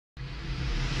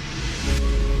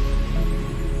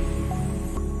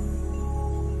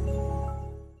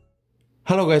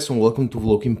Hello guys and welcome to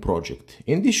volokinproject.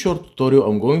 In this short tutorial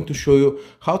I'm going to show you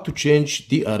how to change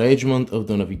the arrangement of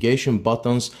the navigation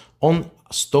buttons on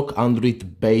stock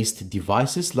Android based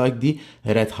devices like the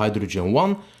Red Hydrogen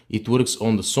one. It works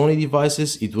on the Sony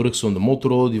devices, it works on the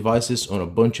Motorola devices, on a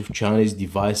bunch of Chinese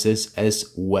devices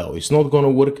as well. It's not gonna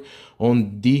work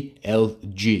on the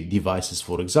LG devices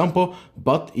for example,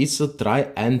 but it's a try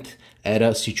and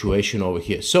error situation over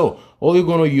here. So all you're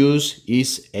going to use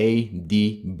is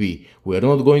ADB. We're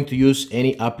not going to use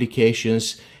any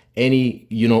applications, any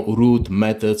root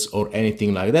methods or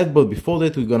anything like that. But before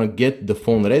that, we're going to get the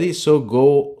phone ready. So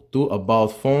go to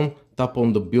about phone, tap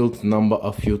on the build number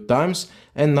a few times,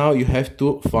 and now you have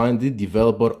to find the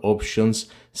developer options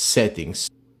settings.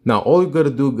 Now all you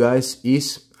gotta do guys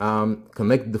is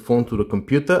connect the phone to the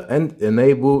computer and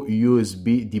enable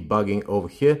USB debugging over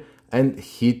here and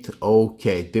hit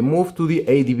OK. Then move to the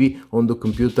ADB on the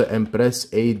computer and press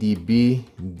ADB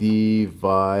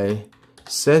devices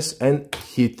and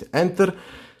hit enter.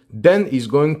 Then it's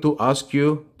going to ask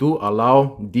you to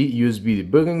allow the USB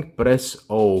debugging. Press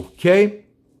OK.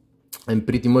 And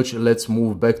pretty much let's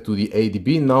move back to the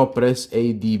ADB. Now press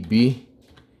ADB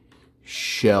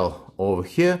shell over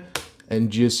here and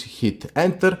just hit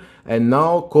enter. And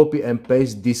now copy and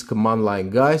paste this command line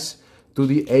guys to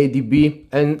the ADB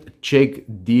and check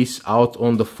this out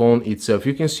on the phone itself.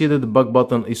 You can see that the back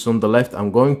button is on the left.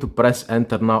 I'm going to press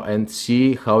enter now and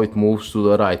see how it moves to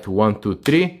the right. 1, 2,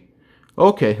 3.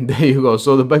 Okay, there you go.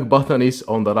 So the back button is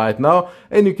on the right now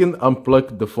and you can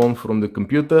unplug the phone from the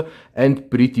computer, and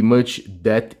pretty much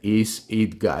that is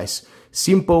it guys.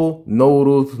 Simple, no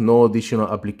root, no additional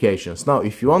applications. Now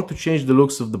if you want to change the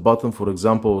looks of the button, for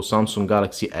example Samsung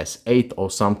Galaxy S8 or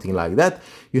something like that,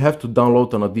 you have to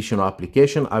download an additional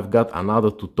application. I've got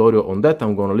another tutorial on that.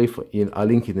 I'm gonna leave a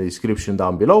link in the description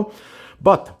down below.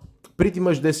 But pretty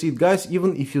much that's it guys.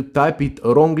 Even if you type it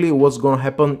wrongly, what's gonna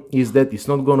happen is that it's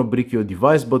not gonna break your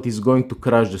device, but it's going to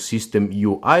crash the system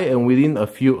UI, and within a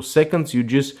few seconds you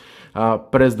just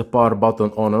press the power button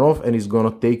on and off and it's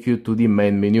gonna take you to the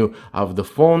main menu of the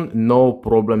phone. No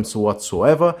problems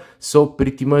whatsoever. So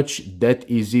pretty much that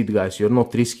is it guys. You're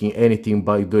not risking anything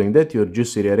by doing that. You're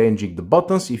just rearranging the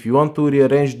buttons. If you want to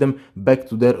rearrange them back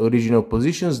to their original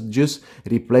positions, just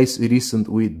replace recent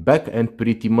with back, and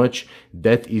pretty much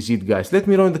that is it guys. Let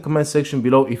me know in the comment section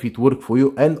below if it worked for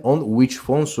you and on which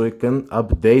phone, so you can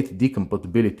update the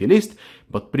compatibility list.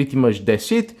 But pretty much that's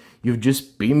it. You've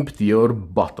just pimped your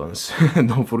buttons.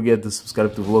 Don't forget to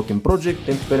subscribe to volokinproject.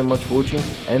 Thank you very much for watching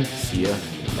and see ya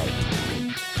later.